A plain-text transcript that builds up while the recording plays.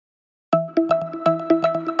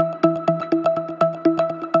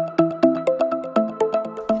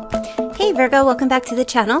Virgo, welcome back to the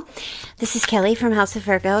channel. This is Kelly from House of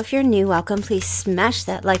Virgo. If you're new, welcome. Please smash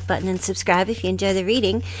that like button and subscribe if you enjoy the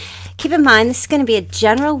reading. Keep in mind, this is going to be a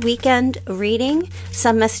general weekend reading.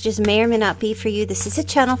 Some messages may or may not be for you. This is a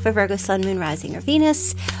channel for Virgo, Sun, Moon, Rising, or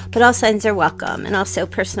Venus, but all signs are welcome. And also,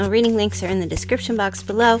 personal reading links are in the description box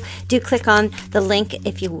below. Do click on the link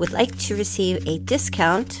if you would like to receive a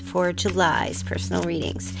discount for July's personal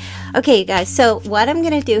readings. Okay, you guys, so what I'm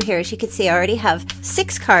going to do here, as you can see, I already have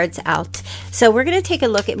 6 cards out. So we're going to take a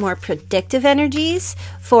look at more predictive energies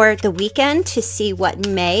for the weekend to see what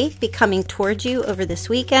may be coming towards you over this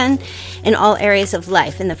weekend in all areas of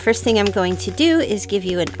life. And the first thing I'm going to do is give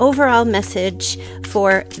you an overall message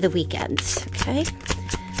for the weekend. Okay.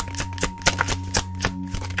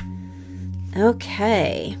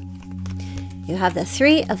 Okay. You have the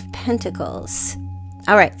 3 of Pentacles.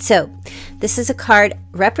 All right. So this is a card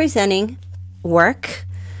representing work,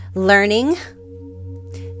 learning,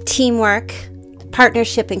 teamwork,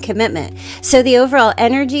 partnership, and commitment. So the overall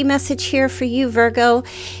energy message here for you, Virgo,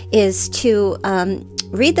 is to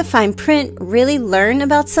read the fine print, really learn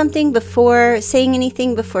about something before saying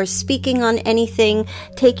anything, before speaking on anything.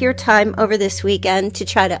 Take your time over this weekend to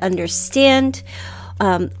try to understand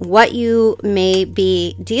what you may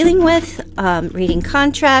be dealing with, reading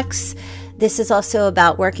contracts. This is also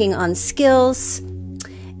about working on skills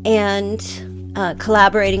and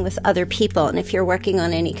collaborating with other people. And if you're working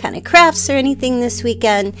on any kind of crafts or anything this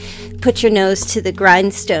weekend, put your nose to the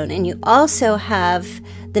grindstone. And you also have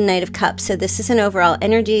the Knight of Cups. So this is an overall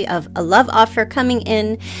energy of a love offer coming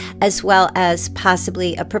in, as well as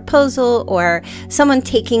possibly a proposal or someone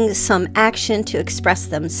taking some action to express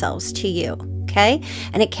themselves to you. Okay?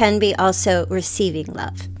 And it can be also receiving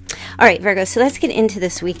love. All right, Virgo, so let's get into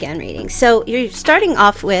this weekend reading. So you're starting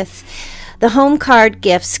off with the home card,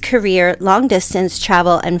 gifts, career, long distance,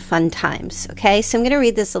 travel, and fun times. Okay, so I'm going to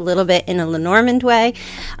read this a little bit in a Lenormand way.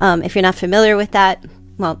 If you're not familiar with that,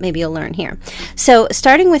 well, maybe you'll learn here. So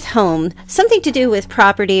starting with home, something to do with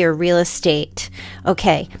property or real estate.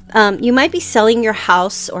 Okay, you might be selling your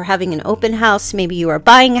house or having an open house. Maybe you are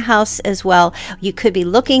buying a house as well. You could be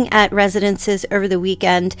looking at residences over the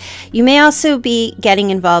weekend. You may also be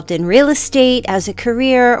getting involved in real estate as a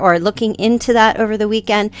career or looking into that over the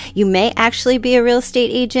weekend. You may actually be a real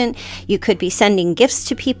estate agent. You could be sending gifts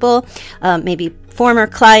to people, maybe former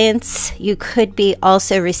clients. You could be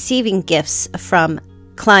also receiving gifts from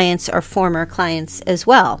clients or former clients as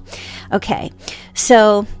well. Okay,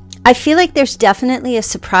 so I feel like there's definitely a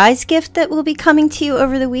surprise gift that will be coming to you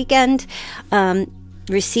over the weekend.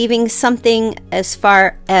 Receiving something as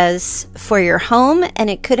far as for your home,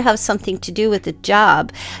 and it could have something to do with a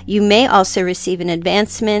job. You may also receive an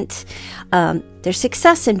advancement. There's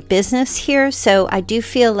success in business here, so I do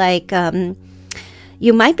feel like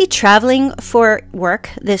you might be traveling for work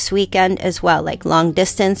this weekend as well, like long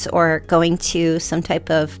distance or going to some type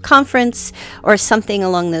of conference or something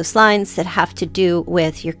along those lines that have to do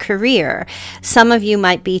with your career. Some of you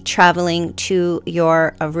might be traveling to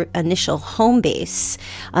your initial home base,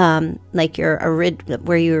 like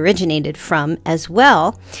where you originated from as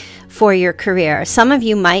well, for your career. Some of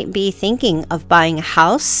you might be thinking of buying a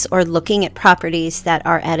house or looking at properties that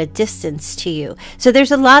are at a distance to you. So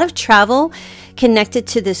there's a lot of travel connected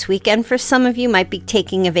to this weekend. For some of you, might be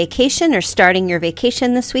taking a vacation or starting your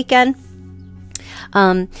vacation this weekend.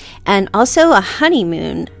 And also a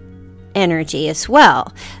honeymoon energy as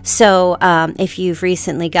well. So if you've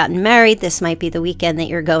recently gotten married, this might be the weekend that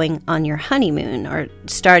you're going on your honeymoon or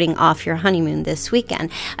starting off your honeymoon this weekend.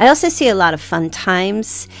 I also see a lot of fun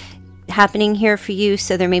times happening here for you.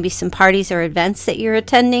 So there may be some parties or events that you're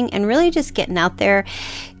attending and really just getting out there,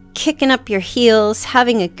 kicking up your heels,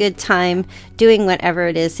 having a good time, doing whatever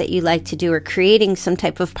it is that you like to do, or creating some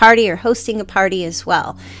type of party or hosting a party as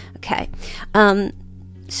well. Okay.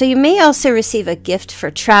 So you may also receive a gift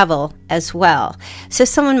for travel as well. So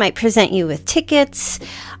someone might present you with tickets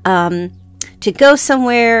to go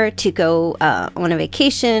somewhere, to go on a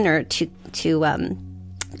vacation, or to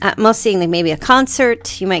mostly like maybe a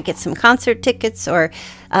concert. You might get some concert tickets, or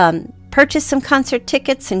purchase some concert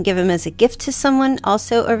tickets and give them as a gift to someone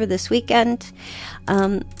also over this weekend.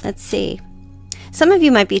 Let's see. Some of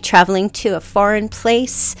you might be traveling to a foreign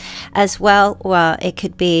place as well. Well, it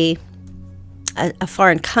could be a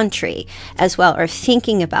foreign country as well, or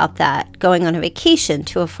thinking about that, going on a vacation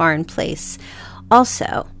to a foreign place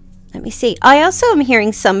also. Let me see. I also am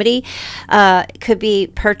hearing somebody could be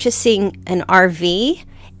purchasing an RV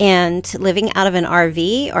and living out of an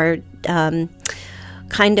RV, or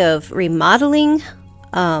kind of remodeling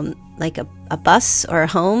like a bus or a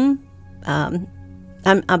home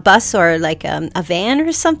a bus or like a van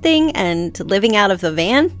or something, and living out of the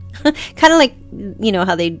van. Kind of like, you know,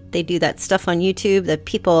 how they do that stuff on YouTube, that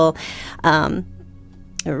people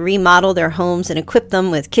remodel their homes and equip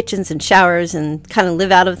them with kitchens and showers and kind of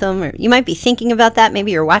live out of them. Or you might be thinking about that.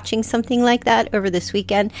 Maybe you're watching something like that over this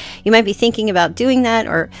weekend. You might be thinking about doing that,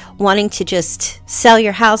 or wanting to just sell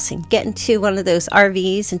your house and get into one of those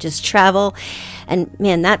RVs and just travel. And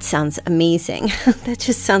man, that sounds amazing. That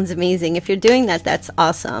just sounds amazing. If you're doing that, that's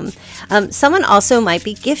awesome. Someone also might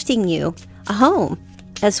be gifting you a home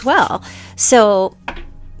as well. So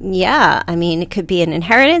yeah, I mean, it could be an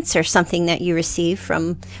inheritance or something that you receive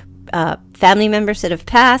from family members that have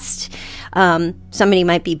passed. Somebody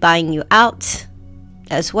might be buying you out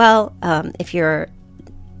as well. If you're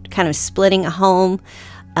kind of splitting a home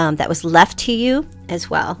that was left to you as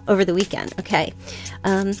well over the weekend. Okay,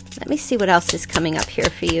 let me see what else is coming up here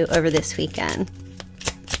for you over this weekend.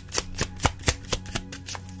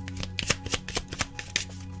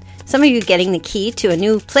 Some of you getting the key to a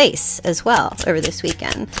new place as well over this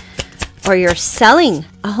weekend. Or you're selling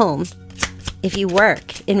a home if you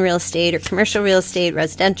work in real estate or commercial real estate,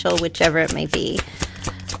 residential, whichever it may be.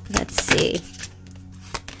 Let's see.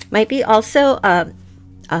 Might be also a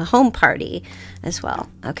home party as well.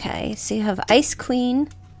 Okay, so you have Ice Queen,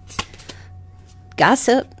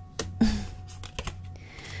 gossip,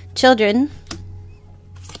 children,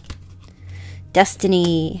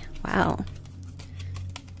 destiny. Wow.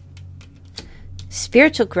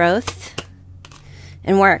 Spiritual growth,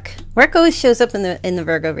 and work. Work always shows up in the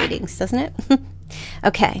Virgo readings, doesn't it?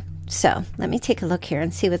 Okay, so let me take a look here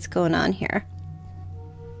and see what's going on here.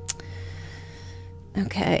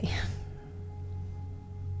 Okay.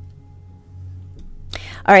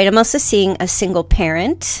 All right, I'm also seeing a single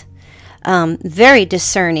parent. Very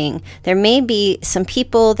discerning. There may be some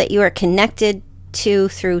people that you are connected to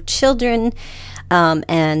through children,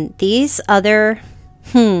 and these other...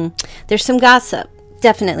 there's some gossip,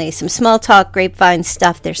 definitely some small talk, grapevine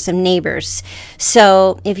stuff. There's some neighbors.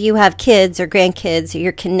 So if you have kids or grandkids, or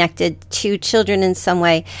you're connected to children in some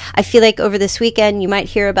way, I feel like over this weekend you might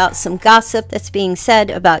hear about some gossip that's being said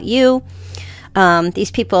about you.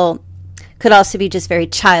 These people could also be just very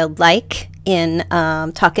childlike in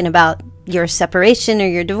talking about your separation or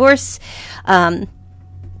your divorce,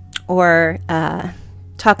 or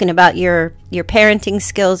talking about your parenting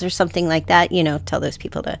skills or something like that. You know, tell those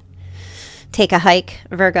people to take a hike,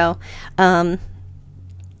 Virgo.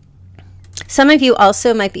 Some of you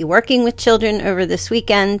also might be working with children over this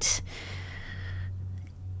weekend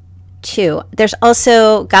too. There's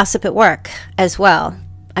also gossip at work as well.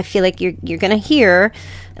 I feel like you're going to hear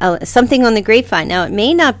something on the grapevine. Now, it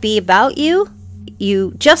may not be about you.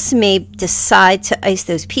 You just may decide to ice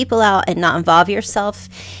those people out and not involve yourself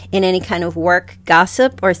in any kind of work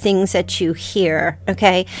gossip or things that you hear,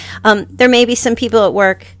 okay? There may be some people at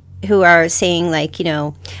work who are saying, like, you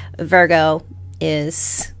know, Virgo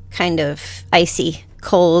is kind of icy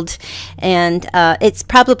cold, and it's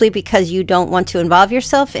probably because you don't want to involve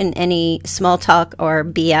yourself in any small talk or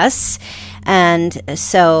BS. And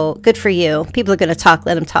so good for you. People are going to talk,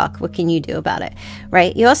 let them talk. What can you do about it,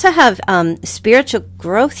 right? You also have spiritual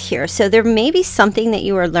growth here. So there may be something that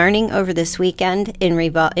you are learning over this weekend in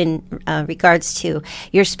regards to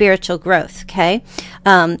your spiritual growth, okay?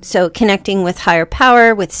 So connecting with higher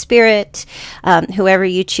power, with spirit, whoever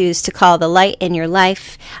you choose to call the light in your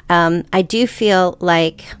life. I do feel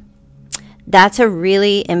like that's a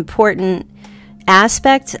really important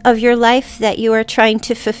aspect of your life that you are trying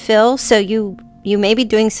to fulfill. So you may be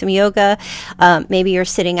doing some yoga. Maybe you're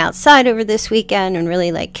sitting outside over this weekend and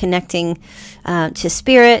really like connecting to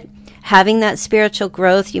spirit, having that spiritual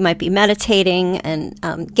growth. You might be meditating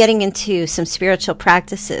and getting into some spiritual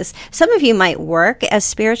practices. Some of you might work as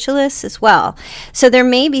spiritualists as well. So there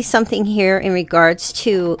may be something here in regards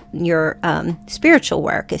to your spiritual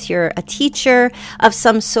work. If you're a teacher of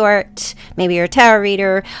some sort, maybe you're a tarot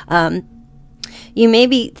reader, you may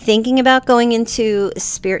be thinking about going into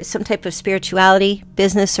some type of spirituality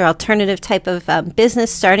business or alternative type of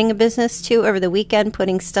business, starting a business too over the weekend,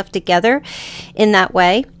 putting stuff together in that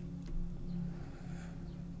way.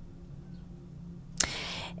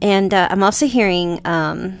 And I'm also hearing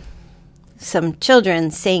some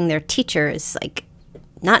children saying their teacher is like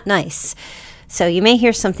not nice. So you may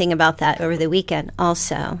hear something about that over the weekend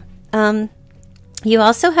also. You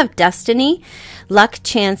also have destiny, luck,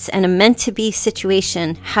 chance, and a meant-to-be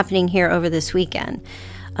situation happening here over this weekend.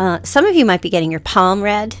 Some of you might be getting your palm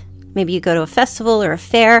read. Maybe you go to a festival or a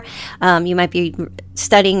fair. You might be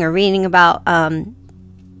studying or reading about,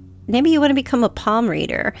 maybe you want to become a palm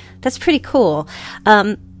reader. That's pretty cool.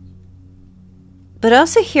 But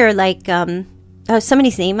also here, like, Oh,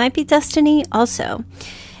 somebody's name might be Destiny also.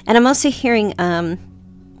 And I'm also hearing,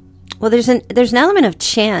 well, there's an element of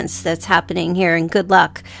chance that's happening here, and good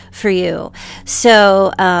luck for you.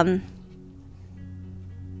 So,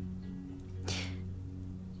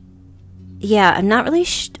 yeah, I'm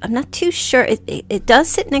not too sure. It does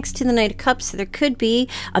sit next to the Knight of Cups, so there could be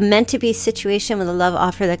a meant-to-be situation with a love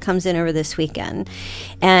offer that comes in over this weekend.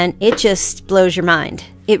 And it just blows your mind.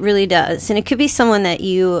 It really does. And it could be someone that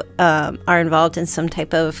you are involved in some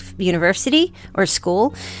type of university or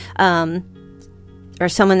school, or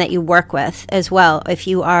someone that you work with as well. If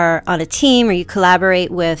you are on a team or you collaborate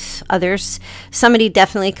with others, somebody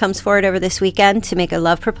definitely comes forward over this weekend to make a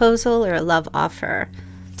love proposal or a love offer.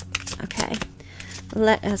 Okay,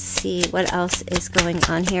 let us see what else is going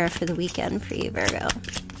on here for the weekend for you, Virgo.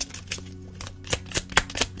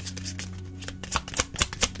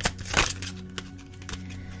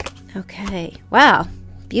 Okay, wow,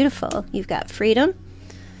 beautiful. You've got freedom.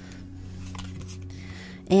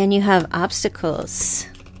 And you have obstacles.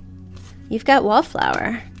 You've got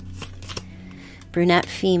wallflower. Brunette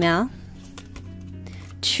female.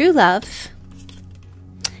 True love.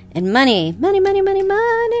 And money. Money, money, money,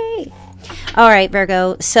 money. All right,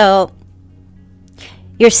 Virgo. So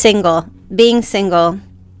you're single. Being single.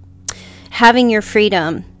 Having your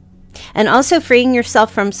freedom. And also freeing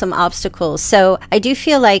yourself from some obstacles. So I do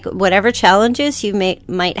feel like whatever challenges you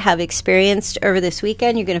might have experienced over this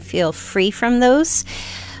weekend, you're going to feel free from those,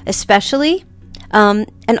 especially.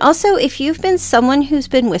 And also, if you've been someone who's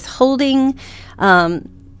been withholding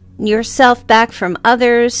yourself back from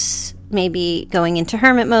others, maybe going into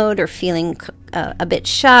hermit mode or feeling a bit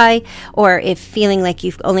shy, or if feeling like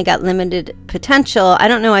you've only got limited potential, I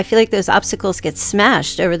don't know, I feel like those obstacles get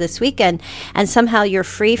smashed over this weekend and somehow you're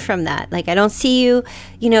free from that. Like, I don't see you,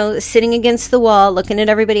 sitting against the wall looking at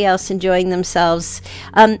everybody else enjoying themselves.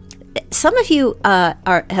 Some of you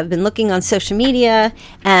have been looking on social media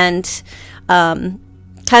and kind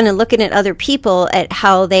of looking at other people at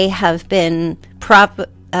how they have been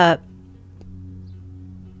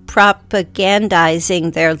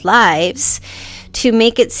propagandizing their lives to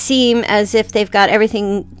make it seem as if they've got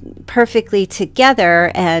everything perfectly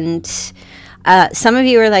together. And some of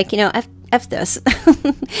you are like, F this.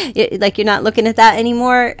 Like, you're not looking at that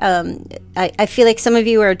anymore. I feel like some of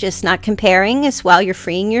you are just not comparing as well. You're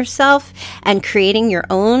freeing yourself and creating your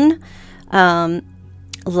own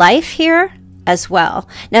life here as well.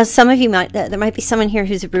 Now, some of you there might be someone here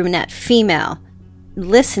who's a brunette female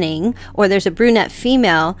listening, or there's a brunette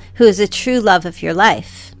female who is a true love of your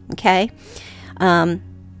life. Okay. And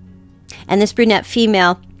this brunette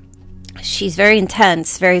female, she's very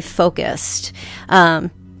intense, very focused.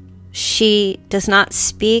 She does not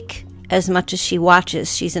speak as much as she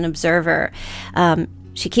watches. She's an observer.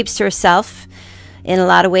 She keeps to herself in a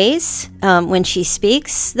lot of ways. When she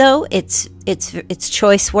speaks, though, it's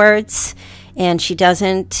choice words, and she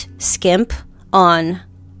doesn't skimp on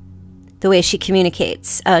the way she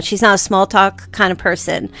communicates. She's not a small talk kind of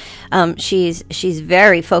person. She's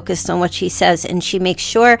very focused on what she says, and she makes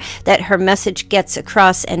sure that her message gets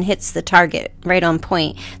across and hits the target right on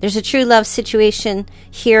point. There's a true love situation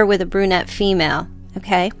here with a brunette female.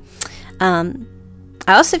 Okay.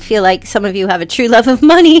 I also feel like some of you have a true love of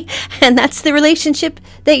money, and that's the relationship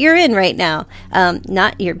that you're in right now.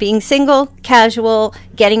 You're being single, casual,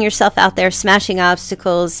 getting yourself out there, smashing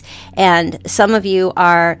obstacles, and some of you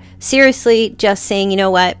are seriously just saying, you know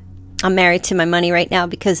what, I'm married to my money right now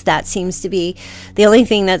because that seems to be the only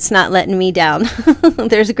thing that's not letting me down.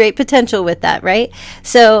 There's a great potential with that, right?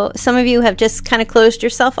 So some of you have just kind of closed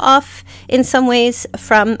yourself off in some ways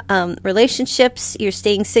from relationships. You're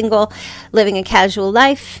staying single, living a casual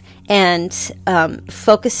life, and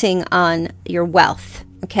focusing on your wealth,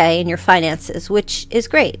 okay, and your finances, which is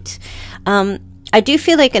great. I do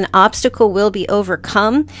feel like an obstacle will be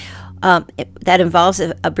overcome that involves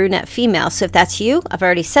a brunette female. So if that's you, I've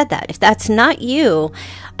already said that. If that's not you,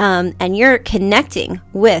 and you're connecting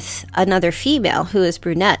with another female who is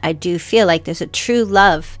brunette, I do feel like there's a true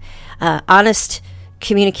love, honest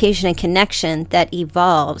communication and connection that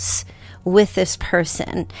evolves with this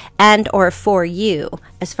person and or for you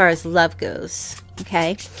as far as love goes.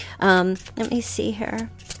 Okay. Let me see here.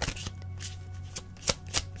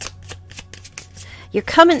 You're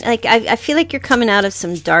coming, like, I feel like you're coming out of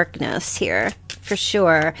some darkness here, for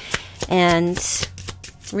sure, and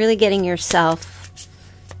really getting yourself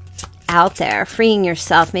out there, freeing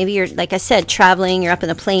yourself. Maybe you're, like I said, traveling, you're up in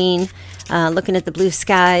a plane, looking at the blue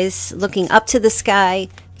skies, looking up to the sky.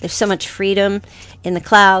 There's so much freedom in the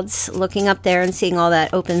clouds, looking up there and seeing all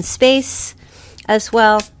that open space as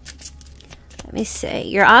well. Let me see.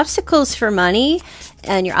 Your obstacles for money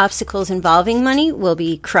and your obstacles involving money will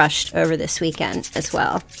be crushed over this weekend as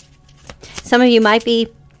well. Some of you might be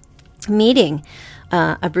meeting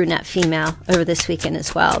a brunette female over this weekend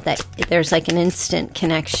as well, that there's like an instant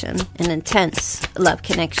connection, an intense love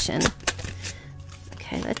connection.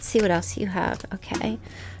 Okay, let's see what else you have. Okay,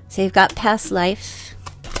 so you've got past life,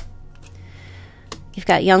 you've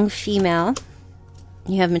got young female,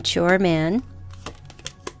 you have mature man,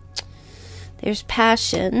 there's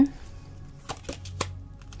passion,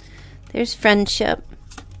 there's friendship,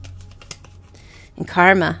 and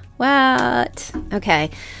karma. What?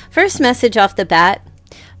 Okay. First message off the bat.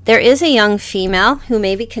 There is a young female who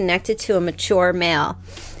may be connected to a mature male.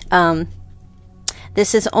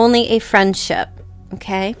 This is only a friendship.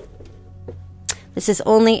 Okay? This is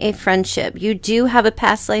only a friendship. You do have a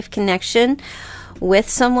past life connection with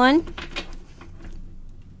someone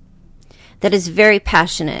that is very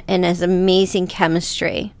passionate and has amazing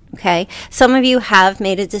chemistry. Okay? Some of you have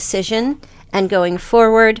made a decision, and going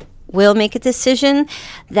forward will make a decision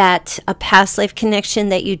that a past life connection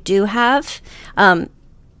that you do have,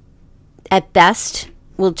 at best,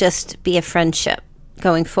 will just be a friendship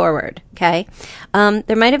going forward, okay?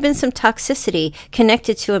 There might have been some toxicity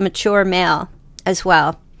connected to a mature male as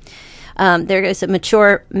well. There is a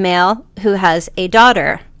mature male who has a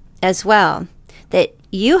daughter as well, that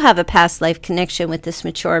you have a past life connection with this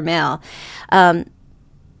mature male.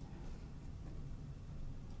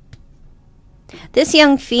 This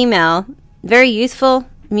young female, very youthful,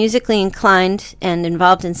 musically inclined, and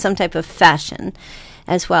involved in some type of fashion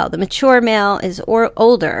as well. The mature male is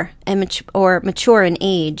older and mature in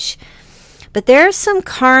age. But there's some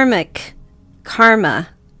karma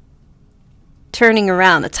turning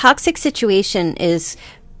around. The toxic situation is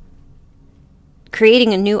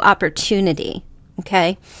creating a new opportunity,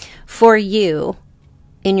 okay, for you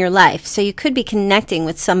in your life. So you could be connecting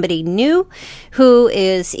with somebody new who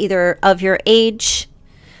is either of your age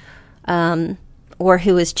or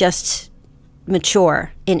who is just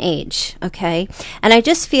mature in age, okay? And I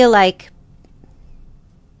just feel like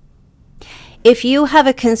if you have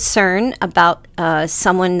a concern about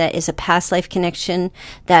someone that is a past life connection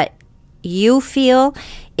that you feel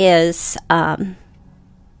is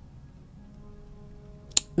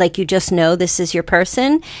like you just know this is your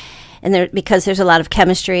person, and because there's a lot of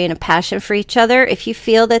chemistry and a passion for each other, if you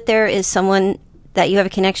feel that there is someone that you have a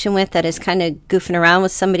connection with that is kind of goofing around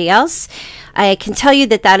with somebody else, I can tell you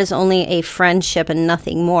that that is only a friendship and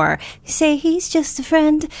nothing more. You say, he's just a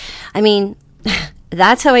friend. I mean,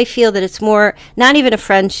 that's how I feel, that it's more, not even a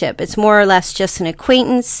friendship. It's more or less just an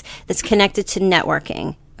acquaintance that's connected to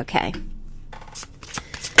networking. Okay.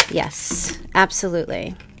 Yes,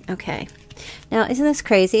 absolutely. Okay. Now, isn't this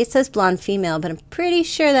crazy? It says blonde female, but I'm pretty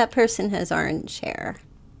sure that person has orange hair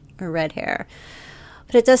or red hair.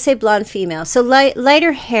 But it does say blonde female. So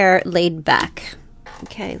lighter hair, laid back.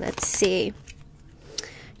 Okay, let's see.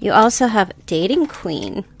 You also have dating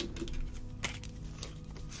queen.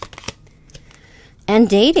 And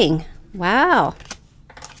dating. Wow.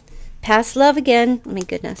 Past love again. Oh my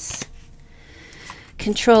goodness.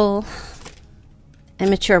 Control. And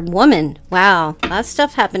mature woman. Wow. A lot of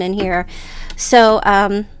stuff happening here. So,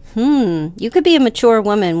 you could be a mature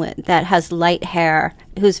woman that has light hair,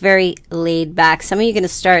 who's very laid back. Some of you are going to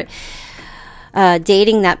start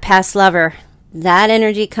dating that past lover. That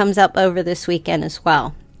energy comes up over this weekend as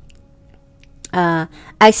well.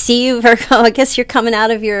 I see you, Virgo. I guess you're coming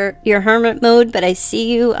out of your hermit mode, but I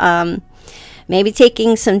see you maybe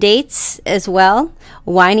taking some dates as well.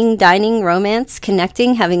 Wining, dining, romance,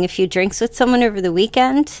 connecting, having a few drinks with someone over the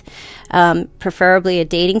weekend. Preferably a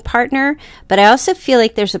dating partner. But I also feel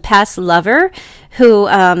like there's a past lover who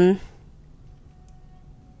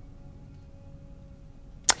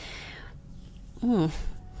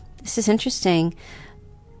this is interesting.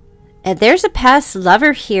 There's a past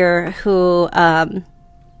lover here who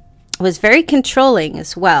was very controlling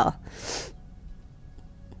as well.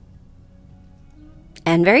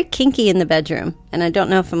 And very kinky in the bedroom. And I don't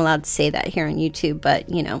know if I'm allowed to say that here on YouTube, but,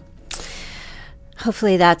 you know,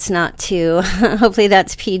 hopefully that's not too, hopefully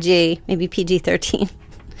that's PG, maybe PG-13.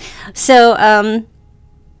 So,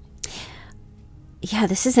 yeah,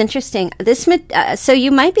 this is interesting. So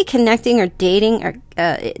you might be connecting or dating, or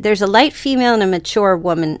there's a light female and a mature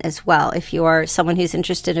woman as well. If you are someone who's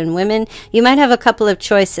interested in women, you might have a couple of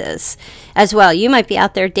choices as well. You might be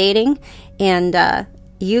out there dating, and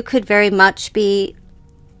you could very much be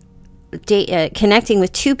connecting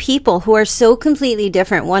with two people who are so completely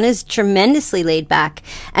different. One is tremendously laid back,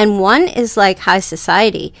 and one is like high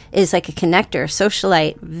society, is like a connector,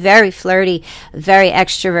 socialite, very flirty, very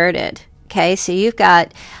extroverted. Okay, so you've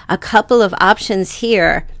got a couple of options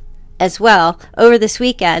here, as well over this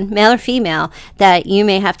weekend, male or female, that you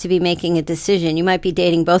may have to be making a decision. You might be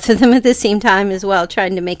dating both of them at the same time as well,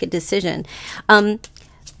 trying to make a decision.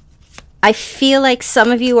 I feel like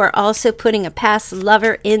some of you are also putting a past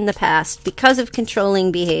lover in the past because of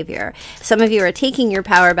controlling behavior. Some of you are taking your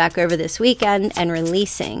power back over this weekend and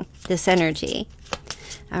releasing this energy.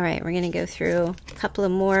 All right, we're going to go through a couple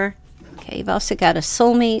of more. Okay, you've also got a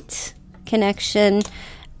soulmate connection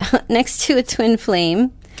next to a twin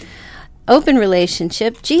flame. Open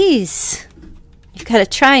relationship. Geez, you've got a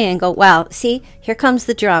triangle. Wow, see, here comes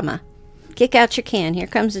the drama. Kick out your can. Here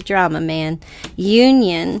comes the drama, man.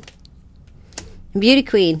 Union. Beauty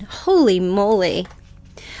queen. Holy moly.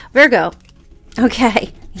 Virgo.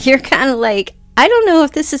 Okay, you're kind of like, I don't know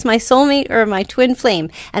if this is my soulmate or my twin flame.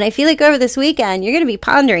 And I feel like over this weekend, you're going to be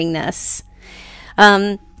pondering this.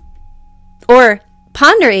 Or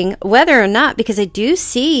pondering whether or not, because I do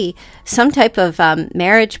see some type of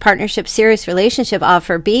marriage, partnership, serious relationship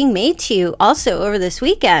offer being made to you also over this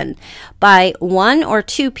weekend by one or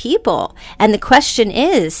two people. And the question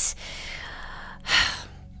is,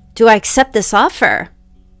 do I accept this offer?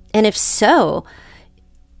 And if so,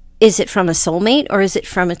 is it from a soulmate or is it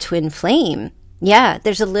from a twin flame? Yeah,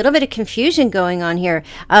 there's a little bit of confusion going on here.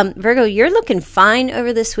 Virgo, you're looking fine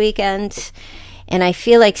over this weekend. And I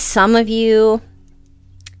feel like some of you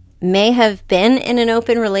may have been in an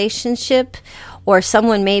open relationship, or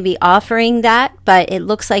someone may be offering that, but it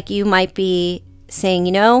looks like you might be saying,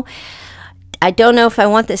 you know, I don't know if I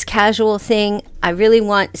want this casual thing. I really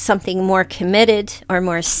want something more committed or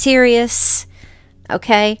more serious.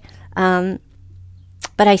 Okay.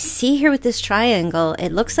 But I see here with this triangle,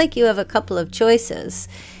 it looks like you have a couple of choices.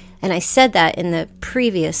 And I said that in the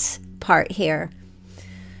previous part here.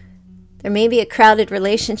 There may be a crowded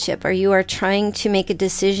relationship, or you are trying to make a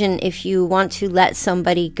decision if you want to let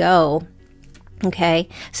somebody go. Okay.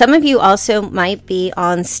 Some of you also might be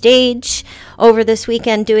on stage over this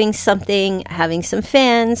weekend doing something, having some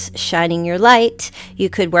fans, shining your light. You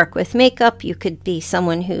could work with makeup. You could be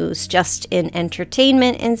someone who's just in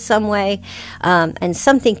entertainment in some way, and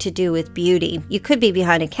something to do with beauty. You could be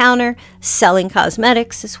behind a counter selling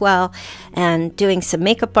cosmetics as well and doing some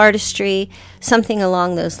makeup artistry, something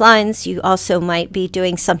along those lines. You also might be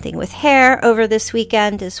doing something with hair over this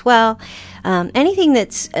weekend as well. Anything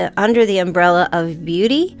that's under the umbrella of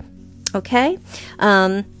beauty, okay?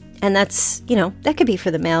 And that's, you know, that could be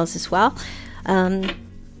for the males as well. I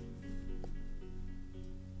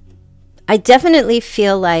definitely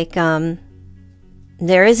feel like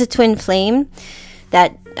there is a twin flame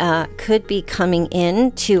that could be coming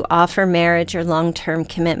in to offer marriage or long-term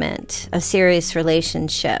commitment, a serious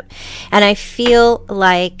relationship. And I feel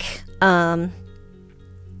like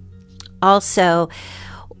also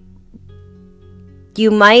you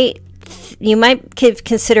might give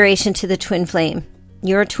consideration to the twin flame,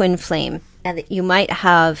 your twin flame, and that you might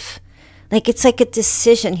have, like, it's like a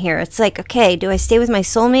decision here. It's like, okay, do I stay with my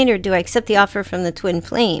soulmate or do I accept the offer from the twin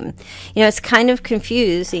flame? You know, it's kind of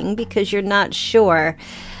confusing because you're not sure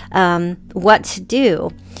what to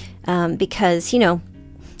do because, you know,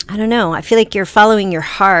 I don't know. I feel like you're following your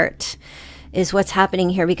heart is what's happening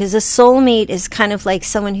here, because a soulmate is kind of like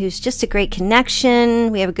someone who's just a great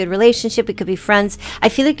connection. We have a good relationship. We could be friends. I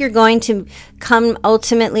feel like you're going to come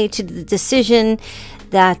ultimately to the decision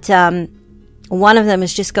that one of them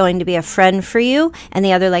is just going to be a friend for you, and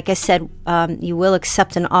the other, like I said, you will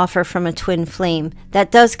accept an offer from a twin flame.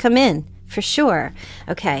 That does come in for sure.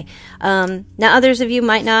 Okay. Now others of you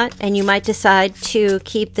might not, and you might decide to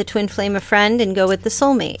keep the twin flame a friend and go with the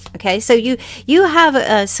soulmate. Okay. So you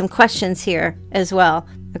have some questions here as well.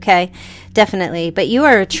 Okay. Definitely. But you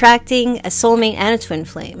are attracting a soulmate and a twin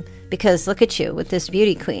flame, because look at you with this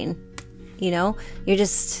beauty queen. You know,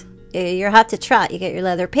 you're hot to trot. You got your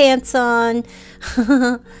leather pants on.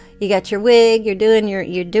 You got your wig. You're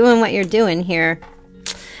doing what you're doing here.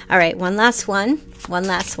 All right. One last one.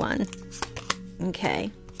 Okay,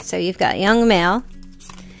 so you've got young male,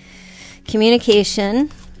 communication,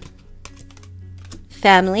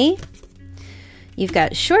 family, you've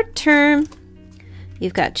got short term,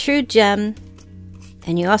 you've got true gem,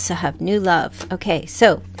 and you also have new love. Okay,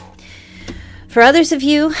 so for others of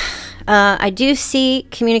you, I do see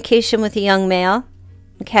communication with a young male.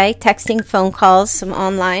 Okay, texting, phone calls, some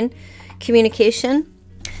online communication.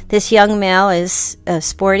 This young male is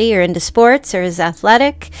sporty or into sports or is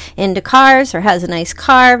athletic, into cars or has a nice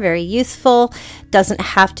car, very youthful. Doesn't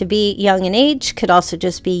have to be young in age, could also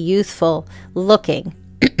just be youthful looking.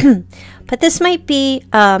 But this might be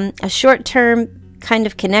a short-term kind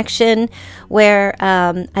of connection where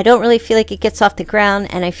I don't really feel like it gets off the ground,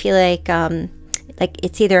 and I feel like like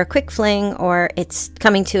it's either a quick fling or it's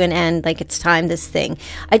coming to an end, like it's time, this thing.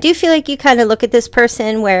 I do feel like you kind of look at this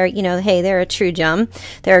person where, you know, hey, they're a true gem.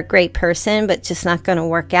 They're a great person, but just not going to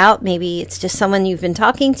work out. Maybe it's just someone you've been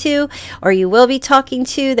talking to or you will be talking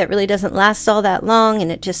to that really doesn't last all that long,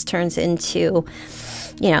 and it just turns into,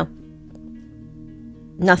 you know,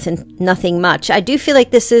 nothing much. I do feel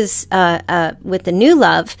like this is with the new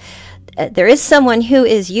love, there is someone who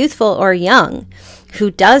is youthful or young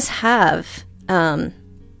who does have an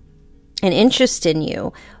interest in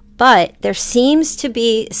you, but there seems to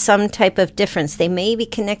be some type of difference. They may be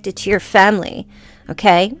connected to your family,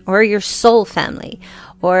 okay, or your soul family,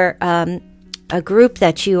 or a group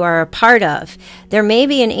that you are a part of. There may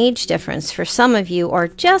be an age difference for some of you, or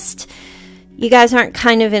just you guys aren't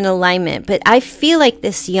kind of in alignment. But I feel like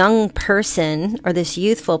this young person or this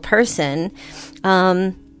youthful person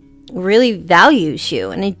really values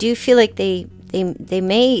you, and I do feel like they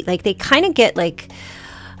may, like, they kind of get, like,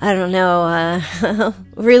 I don't know,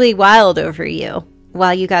 really wild over you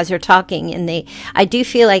while you guys are talking. And I do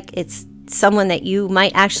feel like it's someone that you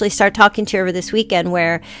might actually start talking to over this weekend,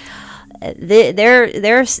 where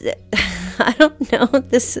there's I don't know if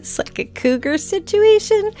this is like a cougar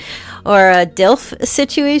situation or a DILF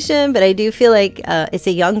situation, but I do feel like it's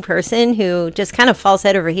a young person who just kind of falls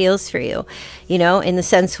head over heels for you, you know, in the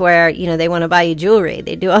sense where, you know, they want to buy you jewelry.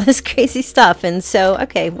 They do all this crazy stuff. And so,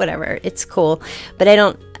 okay, whatever, it's cool. But I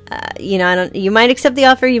don't, you know, you might accept the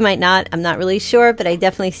offer, you might not. I'm not really sure, but I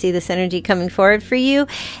definitely see this energy coming forward for you.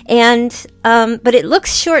 And, but it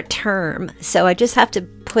looks short term. So I just have to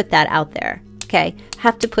put that out there. Okay,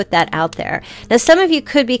 have to put that out there. Now, some of you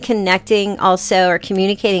could be connecting also or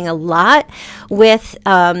communicating a lot with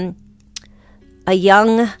a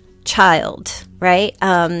young child, right?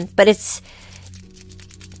 But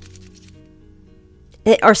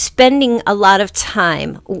or spending a lot of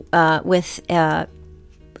time with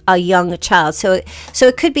a young child. So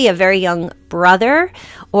it could be a very young brother,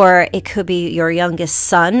 or it could be your youngest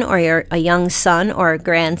son, or a young son or a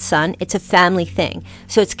grandson. It's a family thing.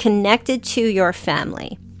 So it's connected to your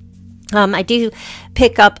family. I do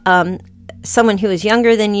pick up someone who is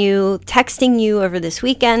younger than you texting you over this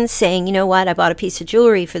weekend saying, you know what, I bought a piece of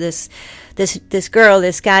jewelry for this girl,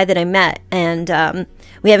 this guy that I met, and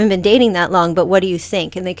we haven't been dating that long, but what do you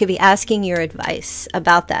think? And they could be asking your advice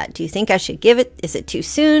about that. Do you think I should give it? Is it too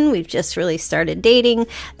soon? We've just really started dating,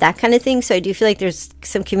 that kind of thing. So I do feel like there's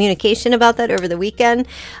some communication about that over the weekend.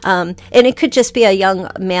 And it could just be a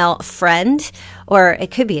young male friend, or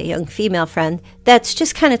it could be a young female friend that's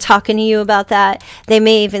just kind of talking to you about that. They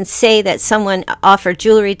may even say that someone offered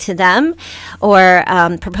jewelry to them, or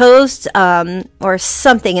proposed, or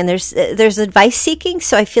something. And there's advice seeking.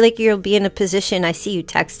 So I feel like you'll be in a position, I see you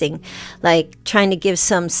texting, like trying to give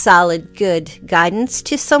some solid, good guidance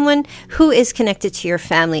to someone who is connected to your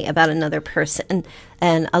family about another person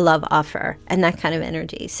and a love offer and that kind of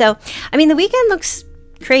energy. So, I mean, the weekend looks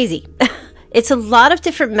crazy. It's a lot of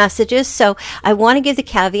different messages. So I want to give the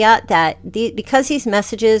caveat that because these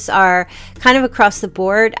messages are kind of across the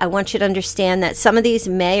board, I want you to understand that some of these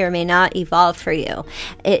may or may not evolve for you.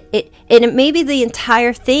 It may be the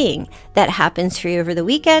entire thing that happens for you over the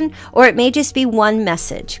weekend, or it may just be one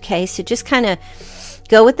message. Okay, so just kind of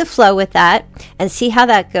go with the flow with that and see how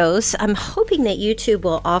that goes. I'm hoping that YouTube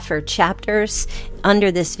will offer chapters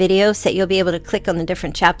under this video so that you'll be able to click on the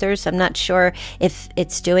different chapters. I'm not sure if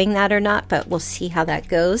it's doing that or not, but we'll see how that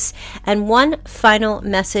goes. And one final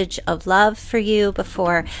message of love for you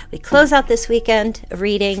before we close out this weekend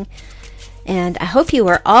reading. And I hope you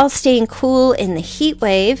are all staying cool in the heat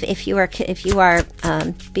wave. If you are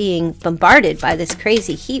being bombarded by this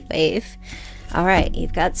crazy heat wave. All right,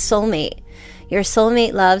 you've got soulmate. Your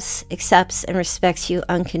soulmate loves, accepts, and respects you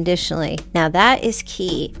unconditionally. Now that is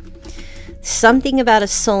key. Something about a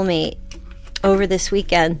soulmate over this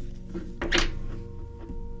weekend.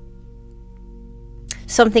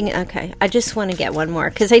 Something, okay, I just want to get one more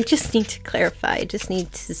because I just need to clarify. I just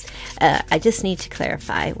need to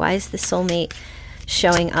clarify. Why is the soulmate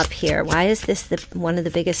showing up here? Why is this one of the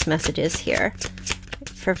biggest messages here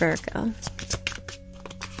for Virgo?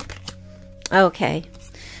 Okay.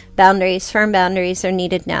 Boundaries, firm boundaries are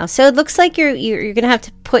needed now. So it looks like you're going to have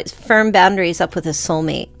to put firm boundaries up with a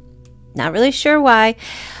soulmate. Not really sure why,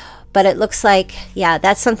 but it looks like, yeah,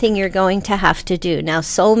 that's something you're going to have to do. Now,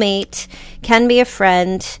 soulmate can be a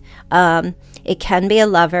friend. It can be a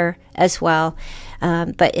lover as well.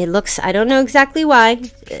 But it looks, I don't know exactly why.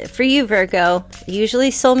 For you, Virgo,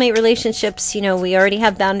 usually soulmate relationships, you know, we already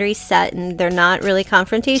have boundaries set and they're not really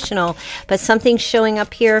confrontational. But something's showing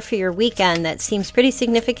up here for your weekend that seems pretty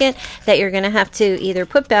significant that you're going to have to either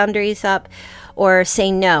put boundaries up or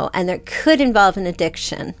say no, and that could involve an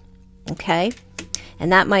addiction. Okay?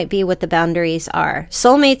 And that might be what the boundaries are.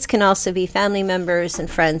 Soulmates can also be family members and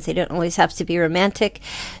friends. They don't always have to be romantic.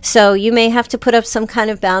 So you may have to put up some kind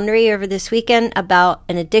of boundary over this weekend about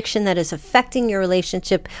an addiction that is affecting your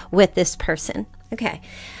relationship with this person. Okay.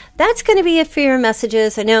 That's going to be it for your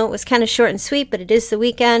messages. I know it was kind of short and sweet, but it is the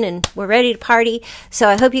weekend and we're ready to party. So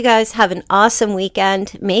I hope you guys have an awesome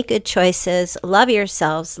weekend. Make good choices. Love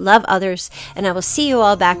yourselves. Love others. And I will see you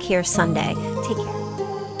all back here Sunday. Take care.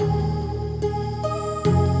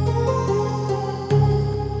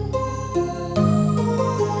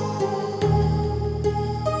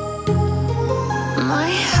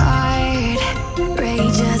 My heart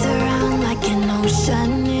rages around like an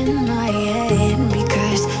ocean in my head,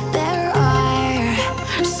 because there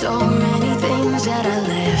are so many things that I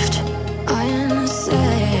left